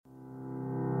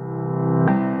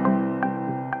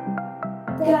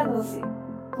La 12,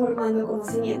 formando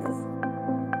conocimientos.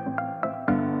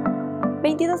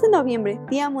 22 de noviembre,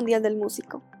 Día Mundial del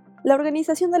Músico. La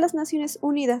Organización de las Naciones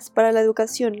Unidas para la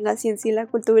Educación, la Ciencia y la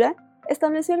Cultura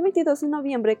estableció el 22 de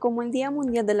noviembre como el Día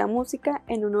Mundial de la Música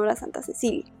en honor a Santa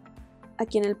Cecilia, a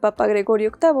quien el Papa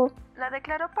Gregorio VIII la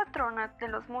declaró patrona de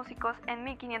los músicos en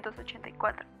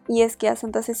 1584. Y es que a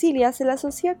Santa Cecilia se la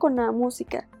asocia con la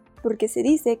música, porque se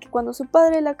dice que cuando su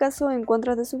padre la casó en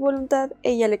contra de su voluntad,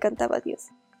 ella le cantaba a Dios.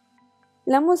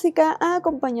 La música ha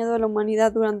acompañado a la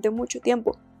humanidad durante mucho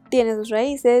tiempo. Tiene sus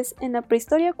raíces en la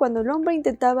prehistoria cuando el hombre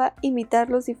intentaba imitar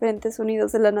los diferentes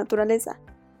sonidos de la naturaleza,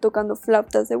 tocando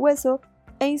flautas de hueso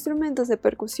e instrumentos de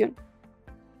percusión.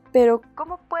 Pero,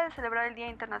 ¿cómo puedes celebrar el Día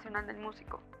Internacional del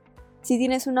Músico? Si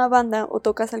tienes una banda o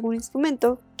tocas algún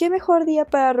instrumento, ¿qué mejor día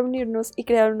para reunirnos y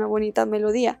crear una bonita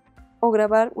melodía o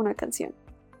grabar una canción?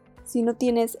 Si no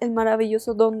tienes el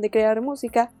maravilloso don de crear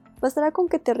música, bastará con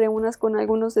que te reúnas con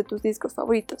algunos de tus discos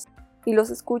favoritos y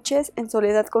los escuches en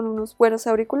soledad con unos buenos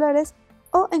auriculares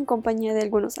o en compañía de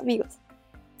algunos amigos.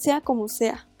 Sea como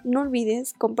sea, no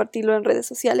olvides compartirlo en redes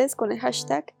sociales con el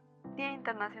hashtag Día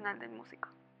Internacional del Músico.